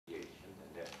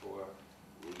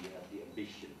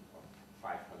ambition of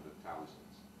 500,000.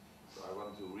 So I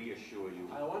want to reassure you.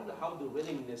 I wonder how the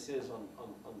willingness is on the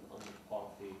part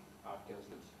of the Afghans.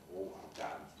 All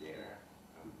Afghans there,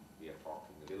 we are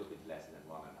talking a little bit less than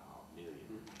 1.5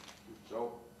 million.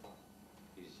 So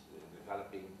is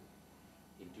developing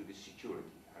into the security.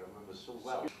 I remember so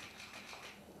well.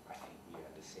 I think we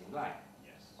are the same line.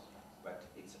 Yes. But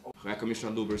it's. High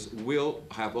Commissioner Lubbers will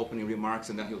have opening remarks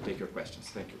and then he'll take your questions.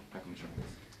 Thank you. High Commissioner,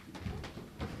 please.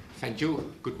 Thank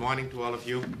you. Good morning to all of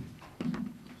you.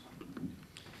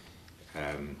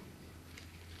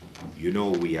 You know,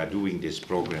 we are doing this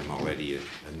program already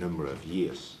a number of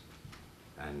years,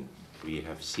 and we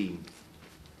have seen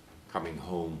coming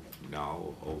home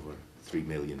now over 3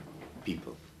 million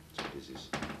people. So this is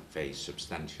very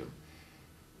substantial.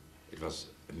 It was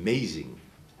amazing,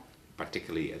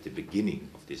 particularly at the beginning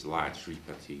of this large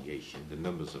repatriation, the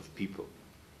numbers of people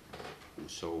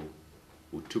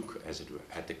who took, as it were,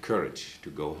 had the courage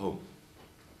to go home.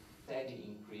 Steady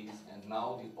increase, and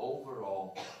now the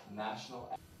overall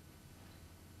national.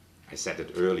 I said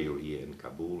it earlier here in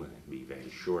Kabul, and I'll be very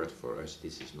short. For us,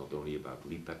 this is not only about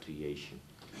repatriation,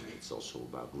 it's also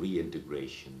about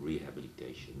reintegration,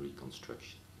 rehabilitation,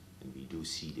 reconstruction. And we do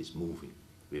see this moving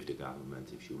with the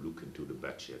government. If you look into the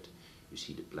budget, you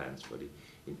see the plans for the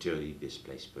internally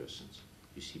displaced persons.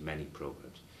 You see many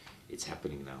programs. It's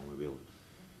happening now. We will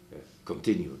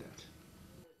continue that.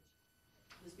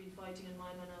 There's been fighting in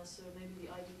Myanmar now, so maybe the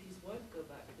IDPs won't go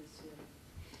back this year.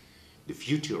 The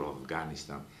future of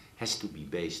Afghanistan has to be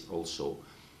based also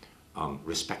on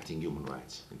respecting human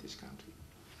rights in this country.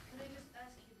 Can I just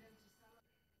ask you then to sum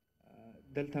up?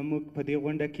 دلته موږ په دې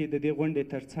غونډه کې د دې غونډې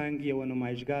ترڅنګ یو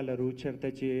نمایشګاه لرو چېرته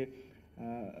چې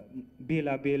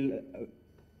بېلابېل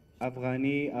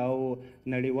افغاني او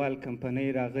نړیوال کمپنۍ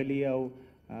راغلي او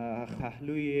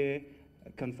خهلوی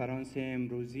کنفرانس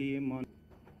امروزی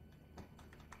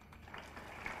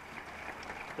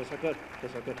تشکر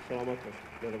سلامت باش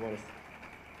مهربان است.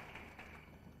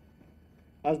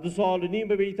 از 2.5 سال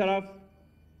به این طرف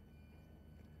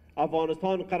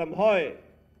افغانستان قدم‌های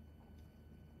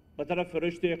به طرف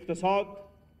رشد اقتصاد،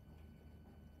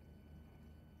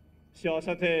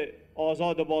 سیاست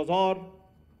آزاد بازار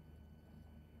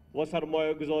و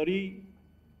سرمایه‌گذاری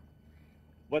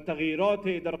و تغییرات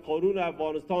در قانون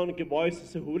افغانستان که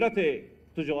باعث سهولت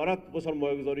تجارت و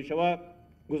سرمایه‌گذاری شود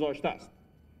گذاشته است.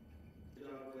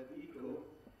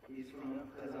 He's from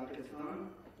Kazakhstan,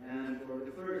 and for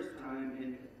the first time in